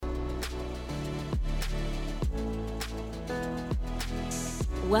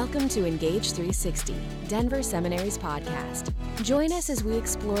Welcome to Engage 360, Denver Seminary's podcast. Join us as we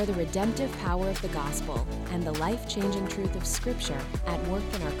explore the redemptive power of the gospel and the life-changing truth of Scripture at work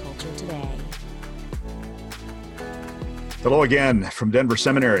in our culture today. Hello again from Denver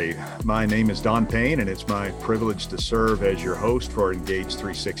Seminary. My name is Don Payne, and it's my privilege to serve as your host for Engage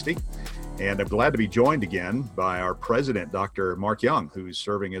 360. And I'm glad to be joined again by our president, Dr. Mark Young, who's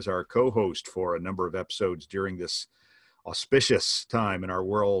serving as our co-host for a number of episodes during this auspicious time in our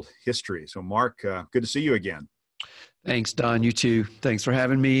world history. So Mark, good to see you again. Thanks, Don. You too. Thanks for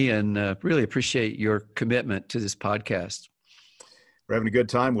having me, and really appreciate your commitment to this podcast. We're having a good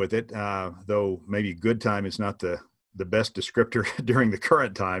time with it, though maybe good time is not the best descriptor during the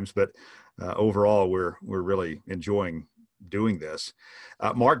current times, but overall, we're really enjoying doing this.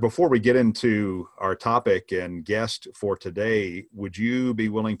 Mark, before we get into our topic and guest for today, would you be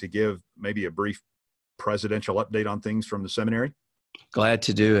willing to give maybe a brief presidential update on things from the seminary? Glad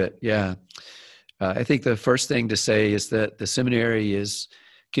to do it. Yeah. I think the first thing to say is that the seminary is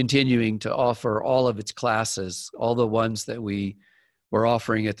continuing to offer all of its classes, all the ones that we were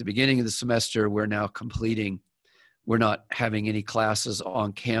offering at the beginning of the semester, we're now completing. We're not having any classes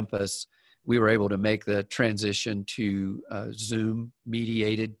on campus. We were able to make the transition to Zoom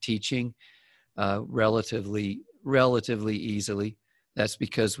mediated teaching relatively easily. That's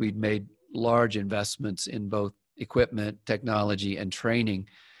because we'd made large investments in both equipment, technology, and training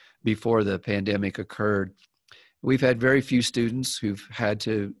before the pandemic occurred. We've had very few students who've had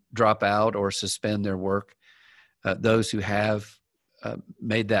to drop out or suspend their work. Those who have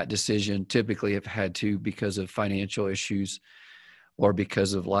made that decision typically have had to because of financial issues or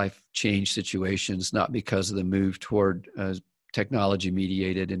because of life change situations, not because of the move toward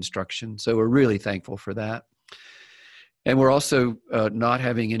technology-mediated instruction. So we're really thankful for that. And we're also not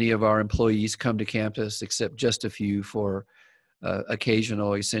having any of our employees come to campus except just a few for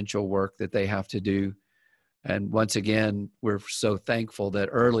occasional essential work that they have to do. And once again, we're so thankful that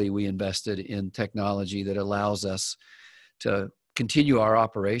early we invested in technology that allows us to continue our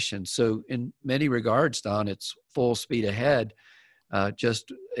operations. So in many regards, Don, it's full speed ahead,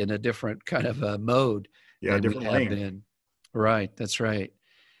 just in a different kind of a mode. Yeah, different lane. Right, that's right.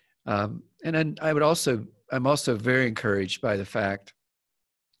 And then I'm also very encouraged by the fact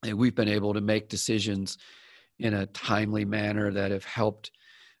that we've been able to make decisions in a timely manner that have helped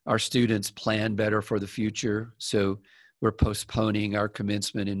our students plan better for the future. So we're postponing our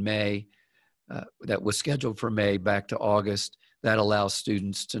commencement in May that was scheduled for May back to August. That allows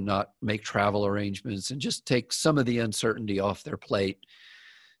students to not make travel arrangements and just take some of the uncertainty off their plate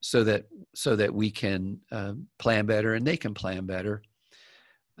so that we can plan better and they can plan better.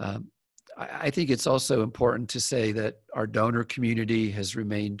 I think it's also important to say that our donor community has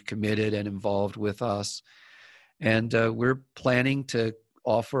remained committed and involved with us. And we're planning to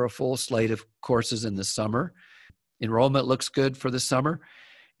offer a full slate of courses in the summer. Enrollment looks good for the summer.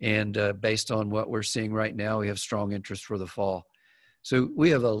 And based on what we're seeing right now, we have strong interest for the fall. So we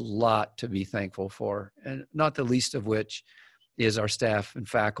have a lot to be thankful for, and not the least of which is our staff and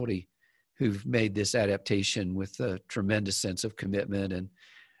faculty who've made this adaptation with a tremendous sense of commitment. And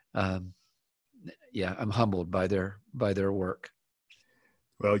I'm humbled by their work.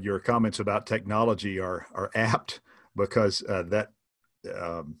 Well, your comments about technology are apt because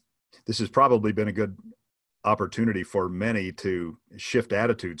this has probably been a good opportunity for many to shift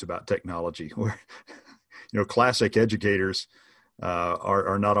attitudes about technology. Where classic educators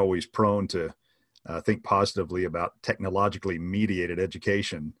are not always prone to think positively about technologically mediated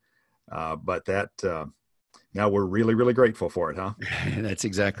education, but that now we're really, really grateful for it, huh? That's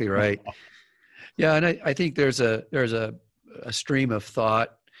exactly right. Yeah, and I think there's a stream of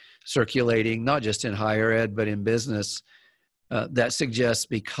thought circulating, not just in higher ed, but in business, that suggests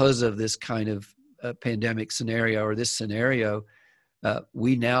because of this kind of pandemic scenario or this scenario,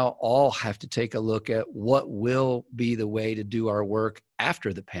 we now all have to take a look at what will be the way to do our work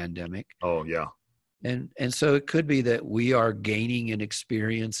after the pandemic. Oh, yeah. And so it could be that we are gaining an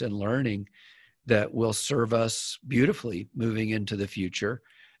experience and learning that will serve us beautifully moving into the future.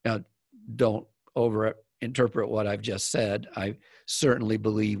 Now, don't overinterpret what I've just said. I certainly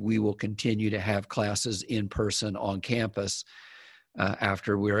believe we will continue to have classes in person on campus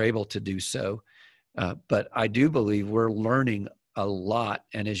after we're able to do so. But I do believe we're learning a lot.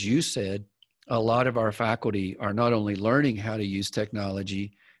 And as you said, a lot of our faculty are not only learning how to use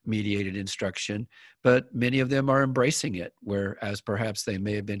technology mediated instruction, but many of them are embracing it, whereas perhaps they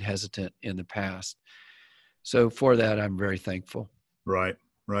may have been hesitant in the past. So for that, I'm very thankful. Right.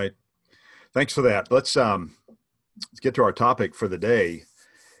 Thanks for that. Let's get to our topic for the day.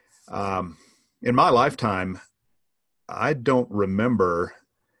 In my lifetime, I don't remember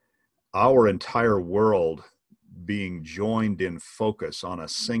our entire world being joined in focus on a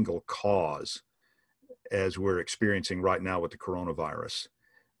single cause, as we're experiencing right now with the coronavirus.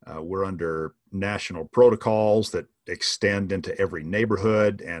 We're under national protocols that extend into every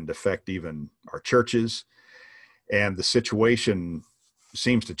neighborhood and affect even our churches. And the situation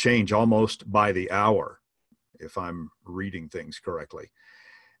seems to change almost by the hour, if I'm reading things correctly.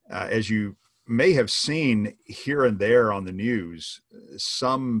 As you may have seen here and there on the news,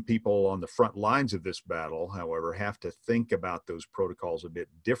 some people on the front lines of this battle, however, have to think about those protocols a bit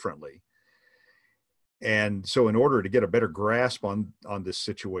differently. And so in order to get a better grasp on this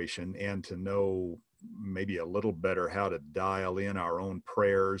situation and to know maybe a little better how to dial in our own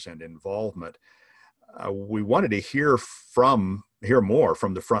prayers and involvement, we wanted to hear more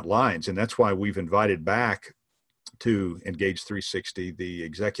from the front lines. And that's why we've invited back to Engage 360 the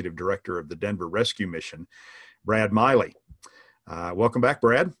executive director of the Denver Rescue Mission, Brad Miley. Welcome back,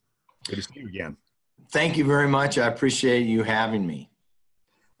 Brad. Good to see you again. Thank you very much. I appreciate you having me.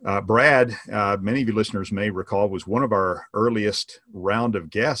 Brad, many of you listeners may recall, was one of our earliest round of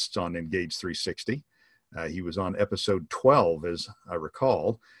guests on Engage 360. He was on episode 12, as I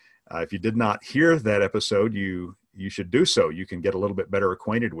recall. If you did not hear that episode, you should do so. You can get a little bit better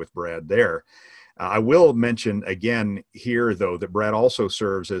acquainted with Brad there. I will mention again here, though, that Brad also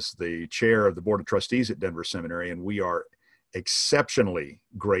serves as the chair of the Board of Trustees at Denver Seminary, and we are exceptionally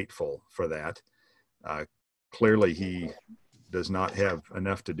grateful for that. Clearly, he does not have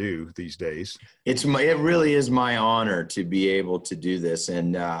enough to do these days. It really is my honor to be able to do this,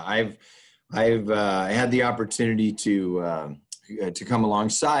 and I've had the opportunity to come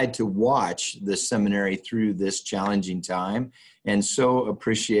alongside to watch the seminary through this challenging time, and so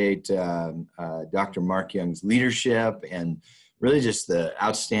appreciate Dr. Mark Young's leadership and really just the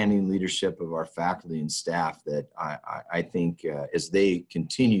outstanding leadership of our faculty and staff that I think as they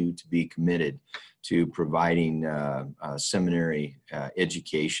continue to be committed to providing seminary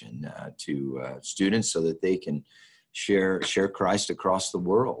education to students so that they can share Christ across the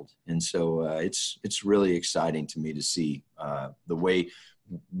world. And so it's really exciting to me to see the way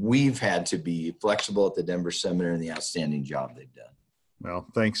we've had to be flexible at the Denver Seminary and the outstanding job they've done. Well,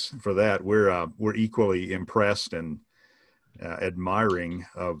 thanks for that. We're equally impressed and admiring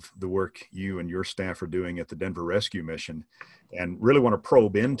of the work you and your staff are doing at the Denver Rescue Mission, and really want to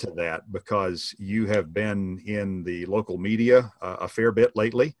probe into that because you have been in the local media a fair bit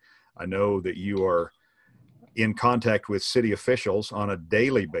lately. I know that you are in contact with city officials on a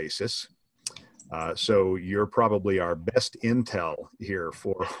daily basis. So you're probably our best intel here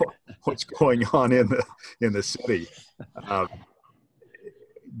for what's going on in the city.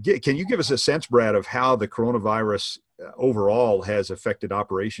 Can you give us a sense, Brad, of how the coronavirus overall has affected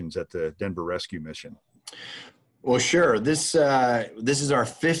operations at the Denver Rescue Mission? Well, sure. This is our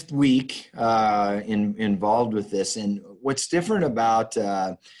fifth week involved with this, and what's different about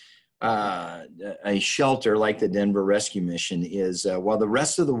a shelter like the Denver Rescue Mission is while the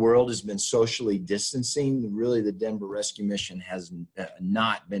rest of the world has been socially distancing, really the Denver Rescue Mission has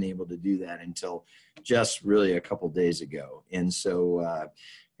not been able to do that until just really a couple days ago. And so,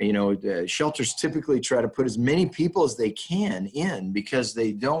 shelters typically try to put as many people as they can in because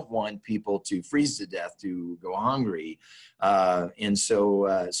they don't want people to freeze to death, to go hungry. And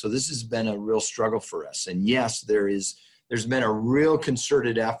so this has been a real struggle for us. And yes, there's been a real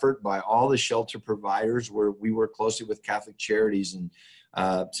concerted effort by all the shelter providers where we work closely with Catholic Charities and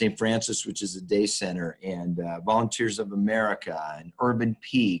St. Francis, which is a day center, and Volunteers of America and Urban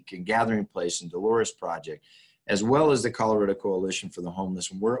Peak and Gathering Place and Dolores Project, as well as the Colorado Coalition for the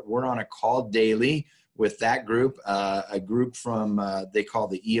Homeless. And we're on a call daily with that group, a group from, they call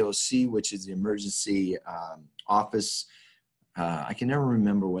the EOC, which is the Emergency Office. I can never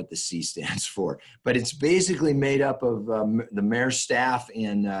remember what the C stands for, but it's basically made up of the mayor's staff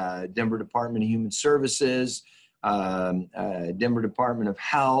and Denver Department of Human Services, Denver Department of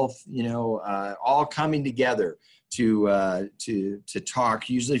Health, all coming together to talk,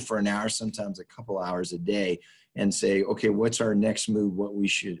 usually for an hour, sometimes a couple hours a day, and say, okay, what's our next move?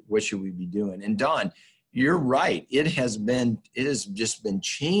 What should we be doing? And Don, you're right. It has just been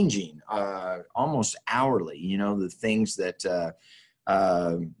changing almost hourly. The things that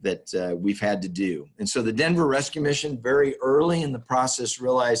we've had to do. And so the Denver Rescue Mission, very early in the process,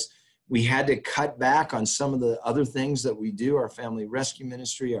 realized we had to cut back on some of the other things that we do, our family rescue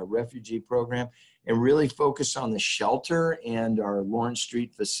ministry, our refugee program, and really focus on the shelter and our Lawrence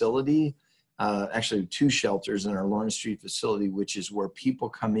Street facility. Actually, two shelters in our Lawrence Street facility, which is where people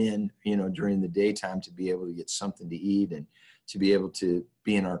come in, during the daytime to be able to get something to eat and to be able to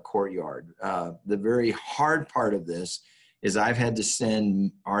be in our courtyard. The very hard part of this is I've had to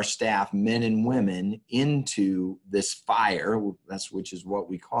send our staff, men and women, into this fire, which is what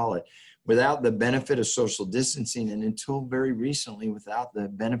we call it, without the benefit of social distancing, and until very recently, without the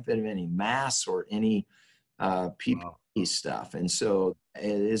benefit of any masks or any PPE stuff. And so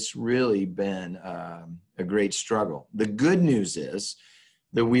it's really been a great struggle. The good news is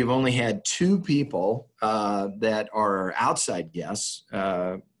that we've only had 2 people that are outside guests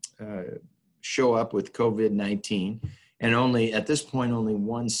show up with COVID-19, and only at this point only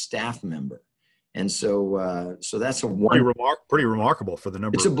 1 staff member. And so that's pretty remarkable for the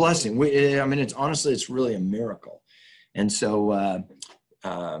number. It's a blessing. It's honestly, it's really a miracle. And so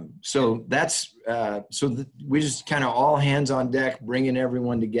we just kind of all hands on deck, bringing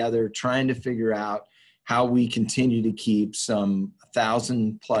everyone together, trying to figure out how we continue to keep some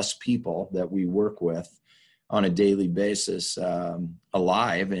 1,000+ people that we work with on a daily basis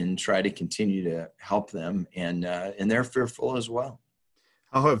alive, and try to continue to help them. And they're fearful as well.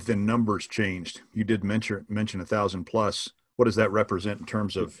 How have the numbers changed? You did mention 1,000+. What does that represent in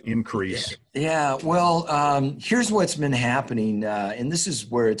terms of increase? Yeah, well, here's what's been happening, and this is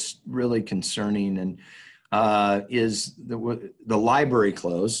where it's really concerning, and is the library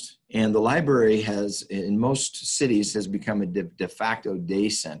closed, and the library has, in most cities, has become a de facto day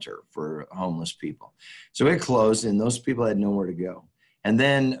center for homeless people. So it closed, and those people had nowhere to go. And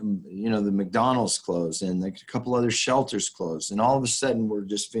then, the McDonald's closed, and a couple other shelters closed. And all of a sudden, we're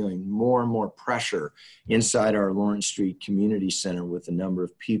just feeling more and more pressure inside our Lawrence Street Community Center with a number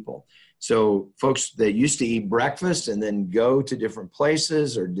of people. So folks that used to eat breakfast and then go to different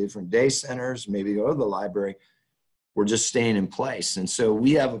places or different day centers, maybe go to the library, we're just staying in place. And so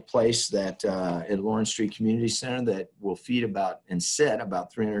we have a place that at Lawrence Street Community Center that will feed and sit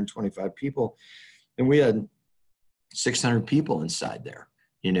about 325 people. And we had 600 people inside there,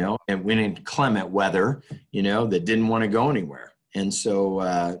 and we in inclement weather, that didn't want to go anywhere. And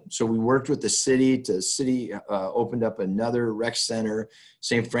so we worked with the city. Opened up another rec center.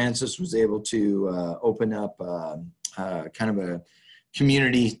 St. Francis was able to open up kind of a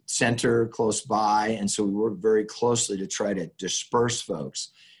community center close by. And so we worked very closely to try to disperse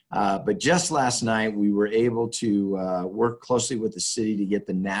folks. But just last night, we were able to work closely with the city to get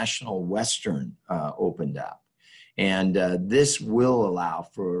the National Western opened up. And this will allow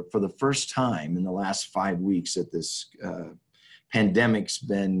for the first time in the last 5 weeks that this pandemic's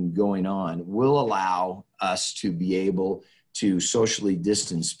been going on, will allow us to be able to socially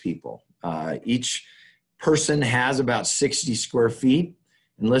distance people. Each person has about 60 square feet.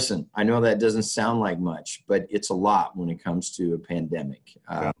 And listen, I know that doesn't sound like much, but it's a lot when it comes to a pandemic.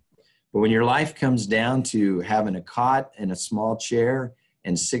 But when your life comes down to having a cot and a small chair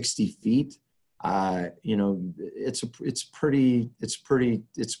and 60 feet, it's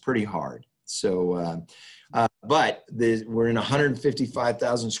pretty hard. So, but we're in a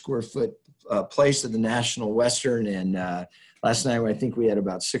 155,000 square foot place at the National Western, and last night I think we had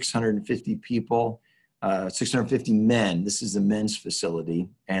about 650 people, 650 men. This is the men's facility,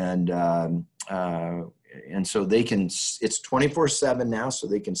 and so they can. It's 24/7 now, so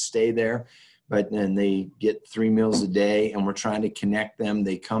they can stay there. But then they get 3 meals a day, and we're trying to connect them.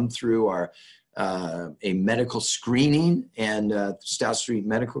 They come through a medical screening, and Stout Street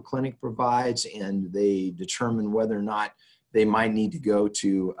Medical Clinic provides, and they determine whether or not they might need to go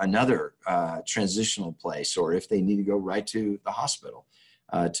to another transitional place, or if they need to go right to the hospital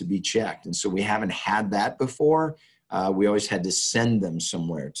to be checked. And so we haven't had that before. We always had to send them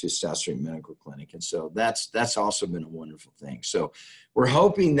somewhere to Stout Street Medical Clinic. And so that's also been a wonderful thing. So we're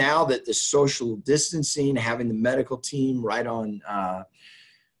hoping now that the social distancing, having the medical team right on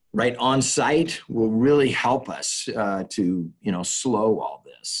site will really help us to slow all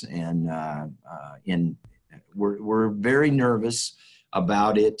this. And we're very nervous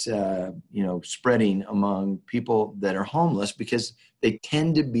about it spreading among people that are homeless, because they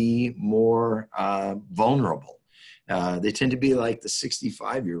tend to be more vulnerable. They tend to be like the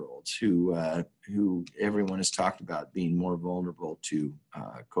 65-year-olds who everyone has talked about being more vulnerable to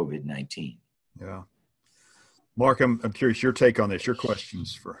COVID-19. Yeah. Mark, I'm curious your take on this, your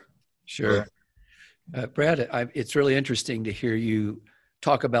questions for. Sure. Brad, it's really interesting to hear you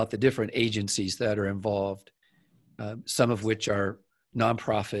talk about the different agencies that are involved, some of which are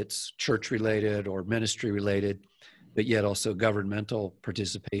nonprofits, church-related or ministry-related, but yet also governmental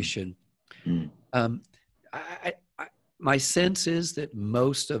participation. My sense is that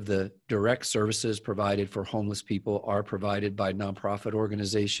most of the direct services provided for homeless people are provided by nonprofit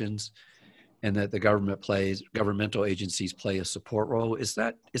organizations, and that the governmental agencies play a support role. Is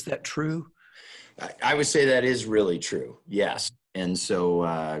that true? I would say that is really true. Yes. And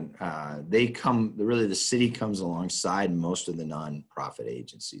so they come, really the city comes alongside most of the nonprofit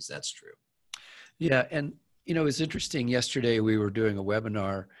agencies. That's true. Yeah. And, it's interesting. Yesterday we were doing a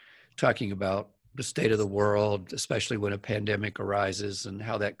webinar talking about the state of the world, especially when a pandemic arises, and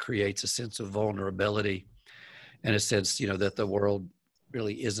how that creates a sense of vulnerability and a sense, that the world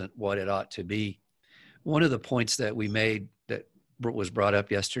really isn't what it ought to be. One of the points that we made that was brought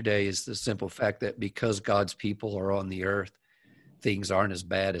up yesterday is the simple fact that because God's people are on the earth, things aren't as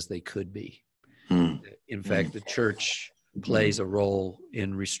bad as they could be. In fact, the church plays a role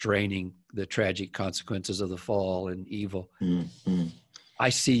in restraining the tragic consequences of the fall and evil. I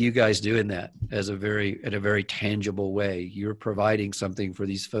see you guys doing that in a very tangible way. You're providing something for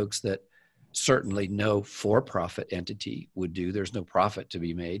these folks that certainly no for-profit entity would do. There's no profit to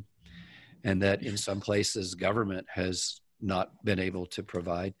be made. And that in some places government has not been able to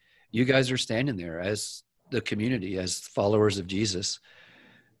provide. You guys are standing there as the community, as followers of Jesus,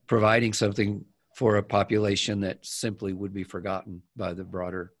 providing something for a population that simply would be forgotten by the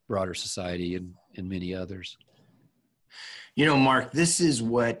broader society and many others. Mark, this is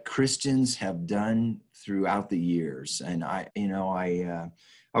what Christians have done throughout the years. And I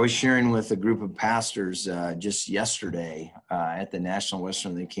was sharing with a group of pastors just yesterday at the National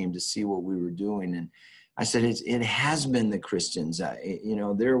Western. They came to see what we were doing. And I said, it has been the Christians.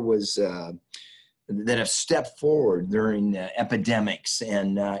 There was that have stepped forward during epidemics.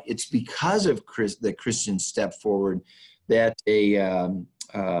 And it's because of the Christians stepped forward that a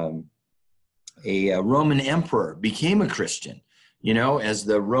Roman emperor became a Christian, as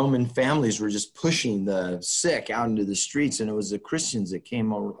the Roman families were just pushing the sick out into the streets. And it was the Christians that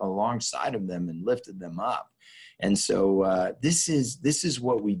came alongside of them and lifted them up. And so this is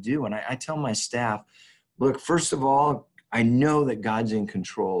what we do. And I tell my staff, look, first of all, I know that God's in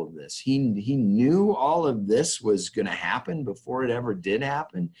control of this. He knew all of this was going to happen before it ever did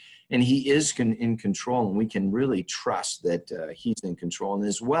happen. And he is in control, and we can really trust that he's in control. And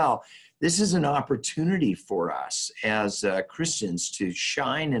as well, this is an opportunity for us as Christians to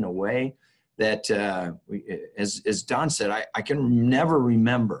shine in a way that, as Don said, I can never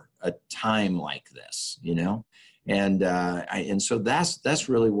remember a time like this, and so that's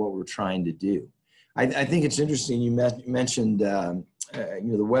really what we're trying to do. I think it's interesting. You mentioned the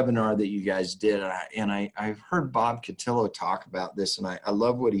webinar that you guys did, and I've heard Bob Cotillo talk about this, and I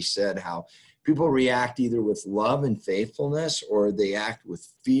love what he said, how people react either with love and faithfulness, or they act with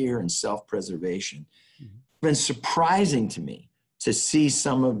fear and self-preservation. It's been surprising to me to see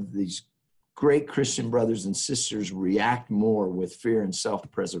some of these great Christian brothers and sisters react more with fear and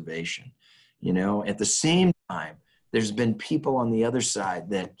self-preservation. At the same time, there's been people on the other side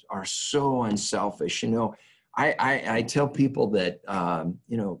that are so unselfish. I tell people that,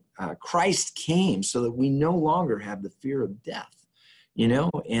 Christ came so that we no longer have the fear of death,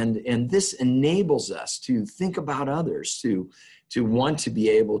 and this enables us to think about others, to want to be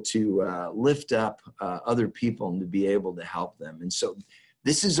able to lift up other people and to be able to help them. And so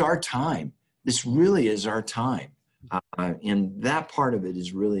this is our time. This really is our time. And that part of it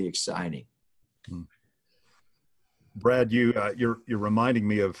is really exciting. Brad, you're reminding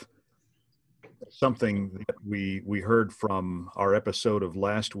me of something that we heard from our episode of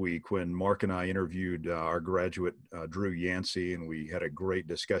last week when Mark and I interviewed our graduate Drew Yancey, and we had a great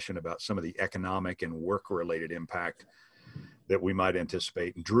discussion about some of the economic and work-related impact that we might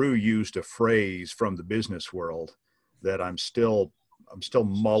anticipate. And Drew used a phrase from the business world that I'm still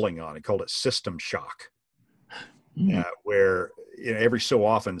mulling on. He called it system shock, where every so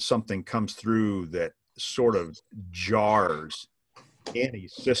often something comes through that sort of jars any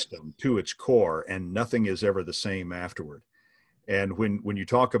system to its core, and nothing is ever the same afterward. And when you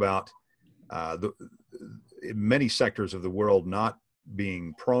talk about many sectors of the world not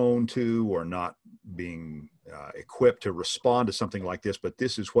being prone to or not being equipped to respond to something like this, but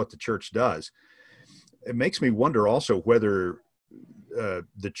this is what the church does, it makes me wonder also whether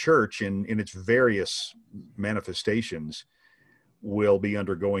the church in its various manifestations will be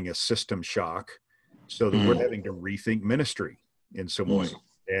undergoing a system shock, so that we're having to rethink ministry in some way.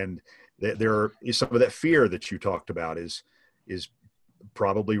 And there is some of that fear that you talked about is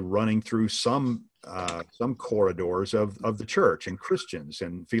probably running through some corridors of the church and Christians,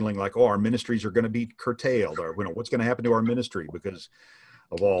 and feeling like, our ministries are going to be curtailed, or what's going to happen to our ministry because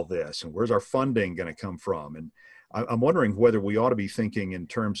of all this, and where's our funding going to come from? And I'm wondering whether we ought to be thinking in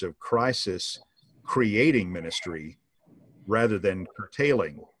terms of crisis creating ministry rather than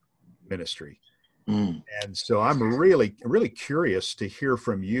curtailing ministry. And so I'm really, really curious to hear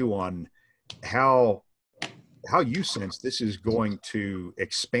from you on how you sense this is going to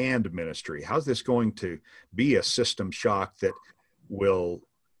expand ministry. How's this going to be a system shock that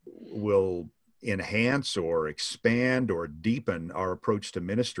will enhance or expand or deepen our approach to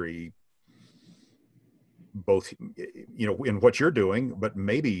ministry, both, in what you're doing, but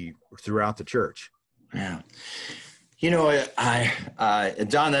maybe throughout the church? Yeah.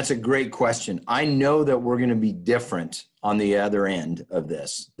 Don, that's a great question. I know that we're going to be different on the other end of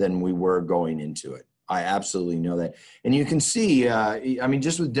this than we were going into it. I absolutely know that. And you can see,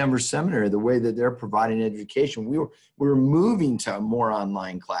 just with Denver Seminary, the way that they're providing education, we were moving to more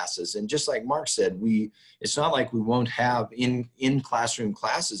online classes. And just like Mark said, it's not like we won't have in classroom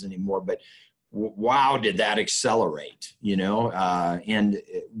classes anymore, but wow, did that accelerate, and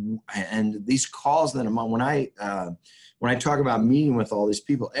these calls that I'm on, when I talk about meeting with all these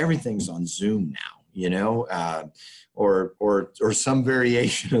people, everything's on Zoom now, or some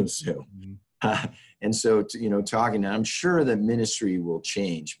variation of Zoom. And so, talking, I'm sure that ministry will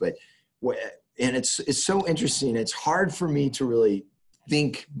change, and it's so interesting. It's hard for me to really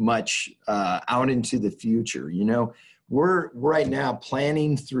think much out into the future. We're right now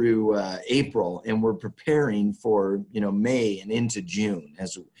planning through April, and we're preparing for, May and into June.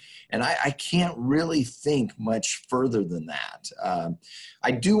 And I can't really think much further than that.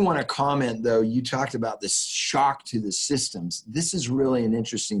 I do want to comment, though, you talked about this shock to the systems. This is really an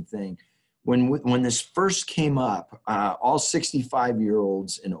interesting thing. When this first came up, all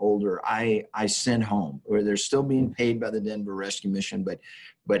 65-year-olds and older, I sent home, or they're still being paid by the Denver Rescue Mission, but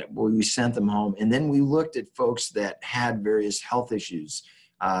we sent them home. And then we looked at folks that had various health issues,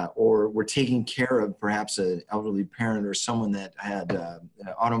 or were taking care of perhaps an elderly parent or someone that had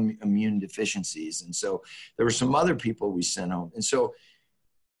autoimmune deficiencies. And so there were some other people we sent home. And so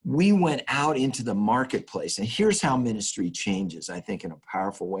we went out into the marketplace, and here's how ministry changes, I think, in a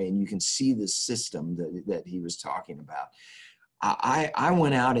powerful way. And you can see the system that he was talking about. I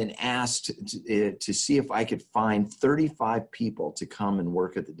went out and asked to see if I could find 35 people to come and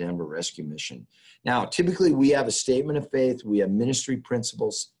work at the Denver Rescue Mission. Now, typically we have a statement of faith, we have ministry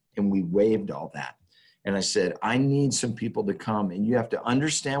principles, and we waived all that. And I said, I need some people to come, and you have to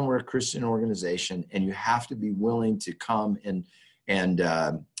understand we're a Christian organization, and you have to be willing to come and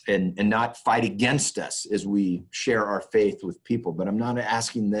not fight against us as we share our faith with people. But I'm not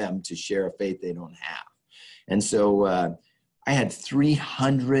asking them to share a faith they don't have. And so I had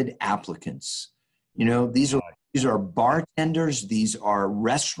 300 applicants. These are bartenders, these are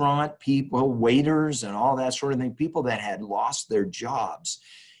restaurant people, waiters, and all that sort of thing, people that had lost their jobs.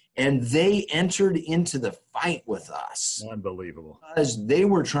 And they entered into the fight with us. Unbelievable. Because they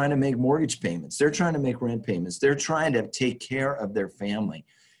were trying to make mortgage payments. They're trying to make rent payments. They're trying to take care of their family.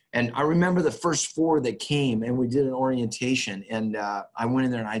 And I remember the first 4 that came, and we did an orientation, and I went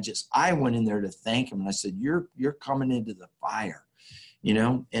in there, and I went in there to thank them. And I said, you're coming into the fire,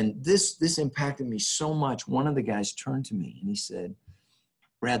 and this impacted me so much. One of the guys turned to me and he said,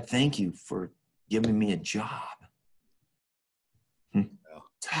 Brad, thank you for giving me a job.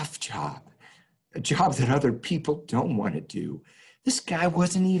 Tough job, a job that other people don't want to do. This guy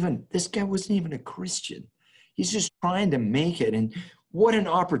wasn't even a Christian. He's just trying to make it. And what an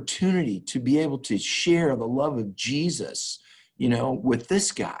opportunity to be able to share the love of Jesus, with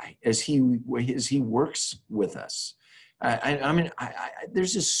this guy as he works with us.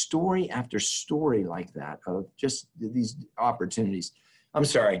 There's just story after story like that of just these opportunities. I'm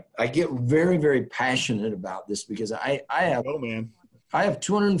sorry, I get very, very passionate about this because I have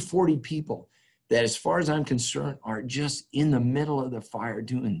 240 people that, as far as I'm concerned, are just in the middle of the fire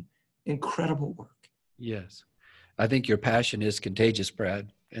doing incredible work. Yes. I think your passion is contagious,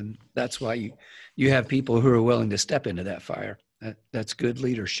 Brad. And that's why you have people who are willing to step into that fire. That's good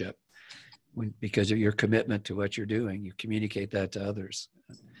leadership. Because of your commitment to what you're doing, you communicate that to others.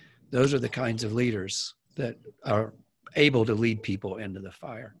 Those are the kinds of leaders that are able to lead people into the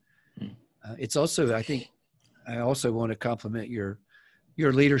fire. It's also, I also want to compliment your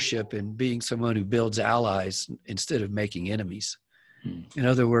leadership in being someone who builds allies instead of making enemies. In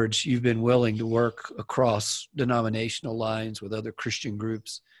other words, you've been willing to work across denominational lines with other Christian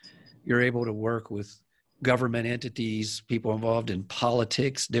groups. You're able to work with government entities, people involved in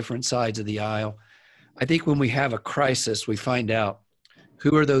politics, different sides of the aisle. I think when we have a crisis, we find out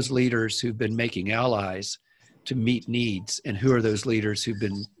who are those leaders who've been making allies to meet needs, and who are those leaders who've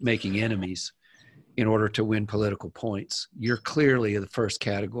been making enemies in order to win political points. You're clearly the first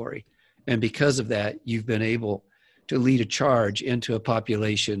category. And because of that, you've been able to lead a charge into a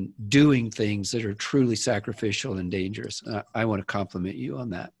population doing things that are truly sacrificial and dangerous. I want to compliment you on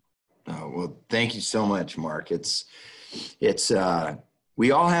that. Oh, well, thank you so much, Mark. It's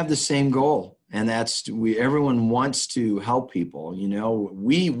we all have the same goal, and that's everyone wants to help people.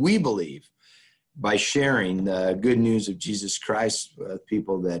 We believe by sharing the good news of Jesus Christ with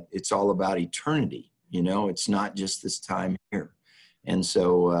people, that it's all about eternity. It's not just this time here. And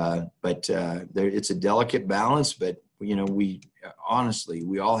so, it's a delicate balance, but we honestly,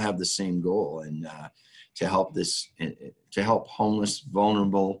 we all have the same goal, and to help homeless,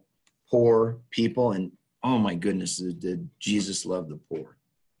 vulnerable, poor people. And oh my goodness, did Jesus love the poor?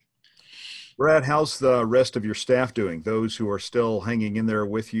 Brad, how's the rest of your staff doing? Those who are still hanging in there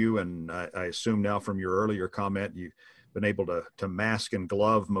with you, and I assume now from your earlier comment, you've been able to mask and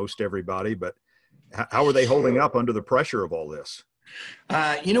glove most everybody, but how are they holding up under the pressure of all this?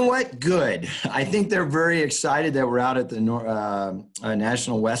 You know what? Good. I think they're very excited that we're out at the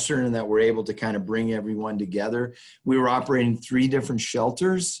National Western, and that we're able to kind of bring everyone together. We were operating 3 different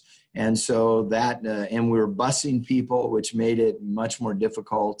shelters, and so that, and we were busing people, which made it much more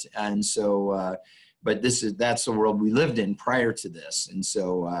difficult. And so, but that's the world we lived in prior to this. And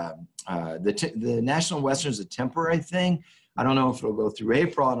so, the National Western is a temporary thing. I don't know if it'll go through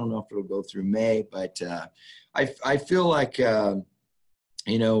April. I don't know if it'll go through May, but I feel like.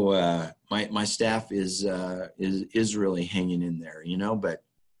 My staff is really hanging in there, but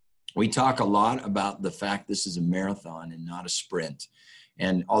we talk a lot about the fact this is a marathon and not a sprint.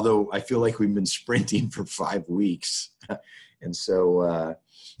 And although I feel like we've been sprinting for 5 weeks, and so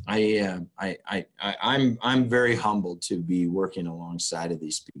I'm very humbled to be working alongside of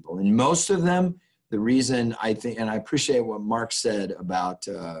these people. And most of them, the reason I think, and I appreciate what Mark said about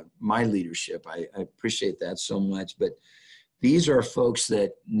my leadership, I appreciate that so much, but these are folks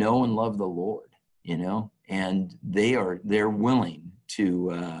that know and love the Lord, and they're willing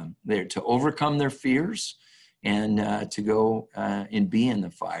to overcome their fears and to go and be in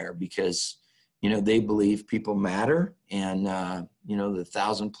the fire, because they believe people matter, and the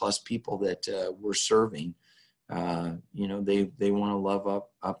 1,000+ people that we're serving, they want to love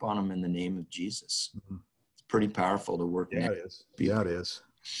up on them in the name of Jesus. Mm-hmm. It's pretty powerful to work. Yeah, it is. Yeah, it is.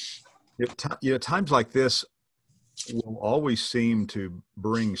 Times like this will always seem to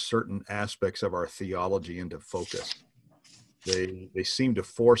bring certain aspects of our theology into focus. They seem to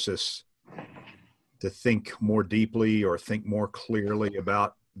force us to think more deeply or think more clearly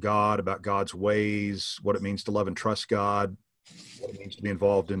about God, about God's ways, what it means to love and trust God, what it means to be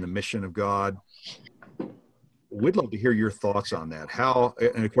involved in the mission of God. We'd love to hear your thoughts on that. How,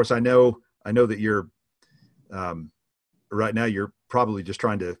 and of course, I know that you're right now you're probably just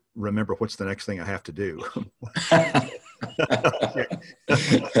trying to remember what's the next thing I have to do.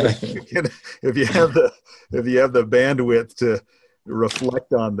 If you have the bandwidth to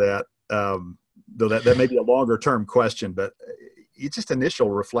reflect on that, though that may be a longer term question, but it's just initial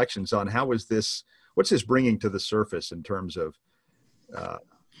reflections on what's this bringing to the surface in terms of.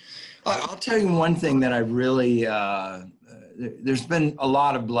 I'll tell you one thing that I really, there's been a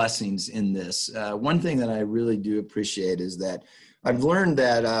lot of blessings in this. One thing that I really do appreciate is that I've learned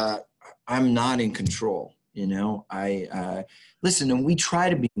that I'm not in control. I listen, and we try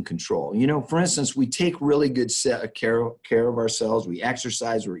to be in control. For instance, we take really good care of ourselves. We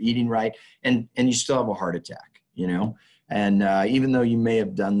exercise, we're eating right, and you still have a heart attack, and even though you may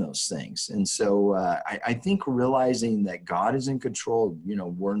have done those things. And so I think realizing that God is in control,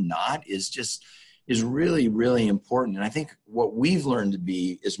 we're not, is really, really important. And I think what we've learned to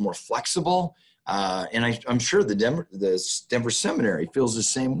be is more flexible. And I'm sure the Denver Seminary feels the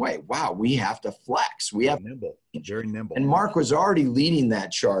same way. Wow, we have to flex. We have nimble, very nimble. And Mark was already leading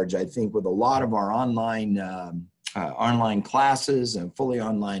that charge, I think, with a lot of our online classes and fully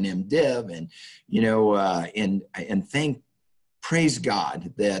online MDiv, and praise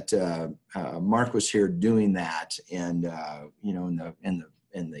God that Mark was here doing that, and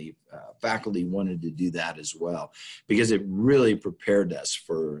the faculty wanted to do that as well, because it really prepared us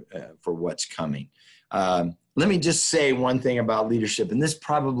for what's coming. Let me just say one thing about leadership, and this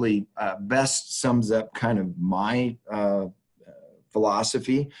probably best sums up kind of my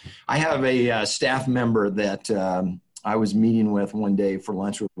philosophy. I have a staff member that I was meeting with one day for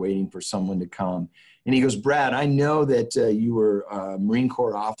lunch, waiting for someone to come. And he goes, Brad, I know that you were a Marine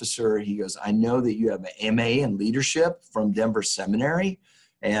Corps officer. He goes, I know that you have an MA in leadership from Denver Seminary.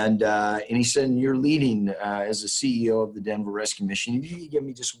 And he said, you're leading as a CEO of the Denver Rescue Mission. If you could give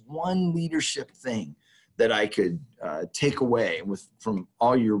me just one leadership thing that I could take away from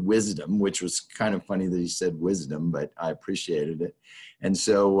all your wisdom, which was kind of funny that he said wisdom, but I appreciated it. And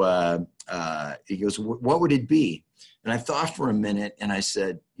so he goes, what would it be? And I thought for a minute, and I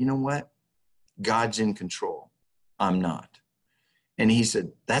said, you know what? God's in control. I'm not. And he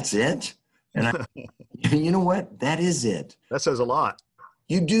said, that's it? And you know what? That is it. That says a lot.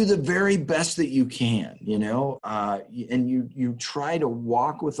 you do the very best that you can, and you try to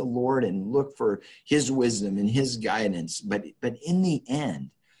walk with the Lord and look for his wisdom and his guidance. But in the end,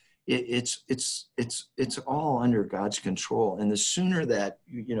 it's all under God's control. And the sooner that,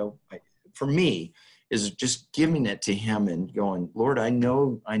 for me, is just giving it to him and going, Lord, I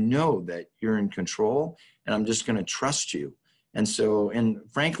know that you're in control, and I'm just going to trust you. And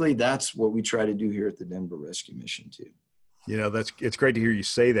frankly, that's what we try to do here at the Denver Rescue Mission too. It's great to hear you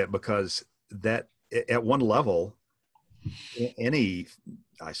say that, because that at one level, any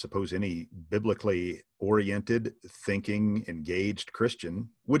biblically oriented, thinking, engaged Christian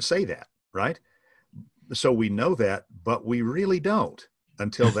would say that, right? So we know that, but we really don't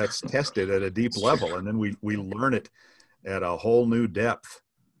until that's tested at a deep level. And then we learn it at a whole new depth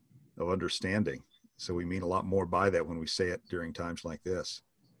of understanding. So we mean a lot more by that when we say it during times like this.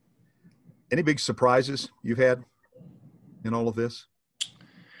 Any big surprises you've had in all of this?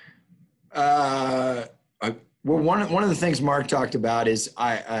 Well, one of the things Mark talked about is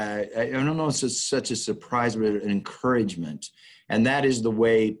I don't know if it's such a surprise, but an encouragement, and that is the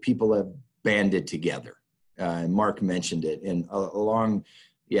way people have banded together. Mark mentioned it, and along,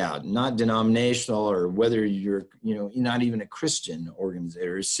 not denominational, or whether you're not even a Christian organization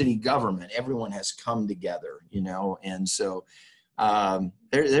or city government, everyone has come together, and so.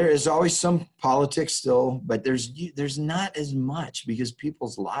 There is always some politics still, but there's not as much, because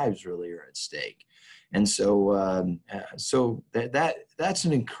people's lives really are at stake. And so that's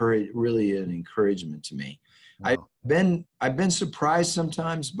really an encouragement to me. Wow. I've been surprised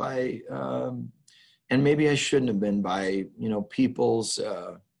sometimes by, and maybe I shouldn't have been, by, people's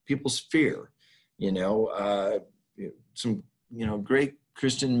fear, some, great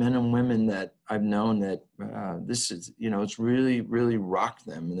Christian men and women that I've known that this is, it's really, really rocked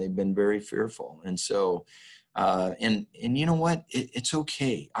them, and they've been very fearful. And so, and you know what? It's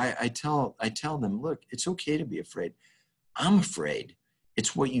okay. I tell them, look, it's okay to be afraid. I'm afraid.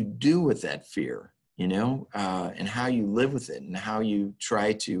 It's what you do with that fear, and how you live with it, and how you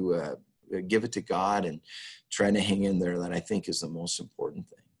try to give it to God and try to hang in there, that I think is the most important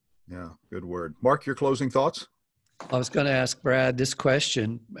thing. Yeah, good word. Mark, your closing thoughts? I was going to ask Brad this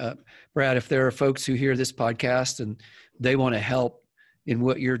question. Brad, if there are folks who hear this podcast and they want to help in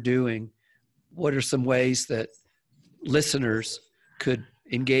what you're doing, what are some ways that listeners could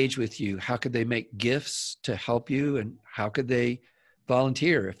engage with you? How could they make gifts to help you, and how could they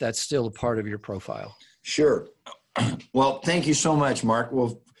volunteer if that's still a part of your profile? Sure. Well, thank you so much, Mark.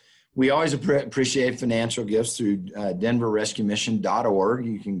 Well, we always appreciate financial gifts through denverrescuemission.org.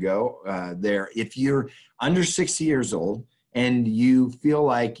 You can go there. If you're under 60 years old and you feel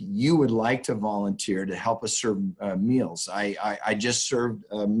like you would like to volunteer to help us serve meals, I just served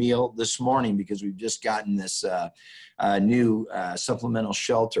a meal this morning, because we've just gotten this new supplemental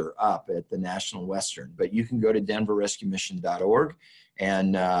shelter up at the National Western. But you can go to denverrescuemission.org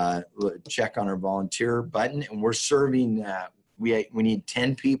and check on our volunteer button. And we're serving we need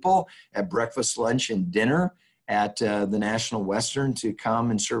 10 people at breakfast, lunch, and dinner at the National Western to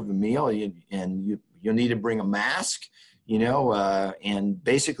come and serve a meal. You'll need to bring a mask, and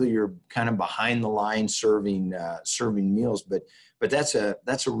basically you're kind of behind the line serving meals. But that's a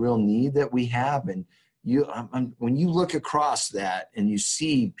real need that we have. And when you look across that and you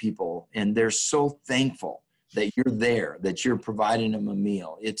see people and they're so thankful that you're there, that you're providing them a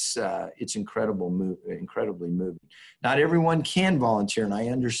meal, it's incredibly moving. Not everyone can volunteer, and I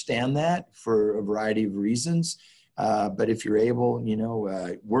understand that for a variety of reasons. But if you're able,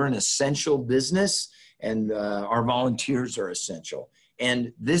 we're an essential business, and our volunteers are essential.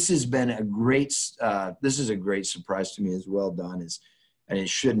 And this has been a great surprise to me as well, Don, and it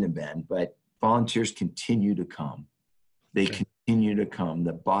shouldn't have been, but volunteers continue to come. They continue to come.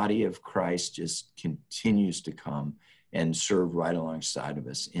 The body of Christ just continues to come and serve right alongside of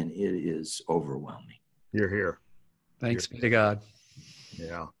us, and it is overwhelming. You're here. Thanks be to God.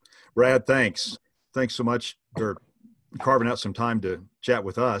 Yeah. Brad, thanks. Thanks so much for carving out some time to chat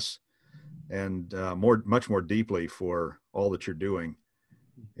with us, and much more deeply for all that you're doing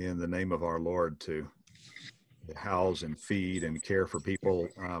in the name of our Lord to house and feed and care for people.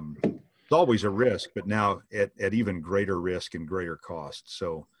 It's always a risk, but now at even greater risk and greater cost.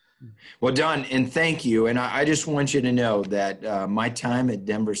 So, well, Don, and thank you. And I just want you to know that my time at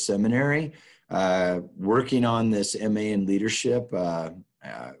Denver Seminary, working on this MA in leadership,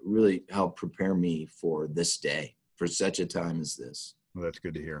 really helped prepare me for this day, for such a time as this. Well, that's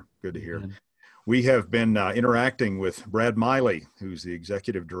good to hear. Good to hear. Mm-hmm. We have been interacting with Brad Miley, who's the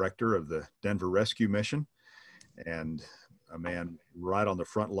executive director of the Denver Rescue Mission, and a man right on the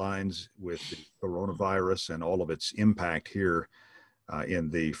front lines with the coronavirus and all of its impact here in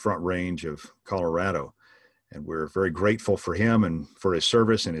the Front Range of Colorado. And we're very grateful for him and for his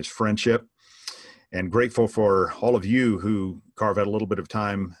service and his friendship, and grateful for all of you who carve out a little bit of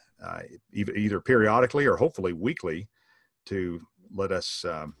time, either periodically or hopefully weekly, to let us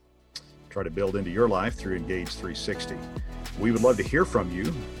try to build into your life through Engage 360. We would love to hear from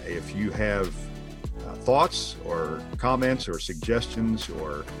you. If you have thoughts or comments or suggestions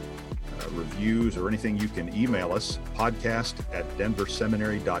or reviews or anything, you can email us.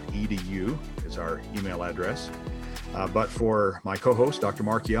 podcast@denverseminary.edu is our email address. But for my co-host, Dr.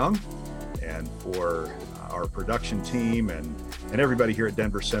 Mark Young, and for our production team and everybody here at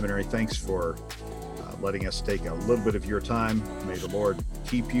Denver Seminary, thanks for letting us take a little bit of your time. May the Lord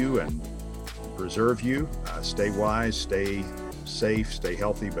keep you and preserve you. Stay wise, stay safe, stay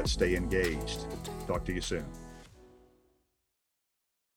healthy, but stay engaged. Talk to you soon.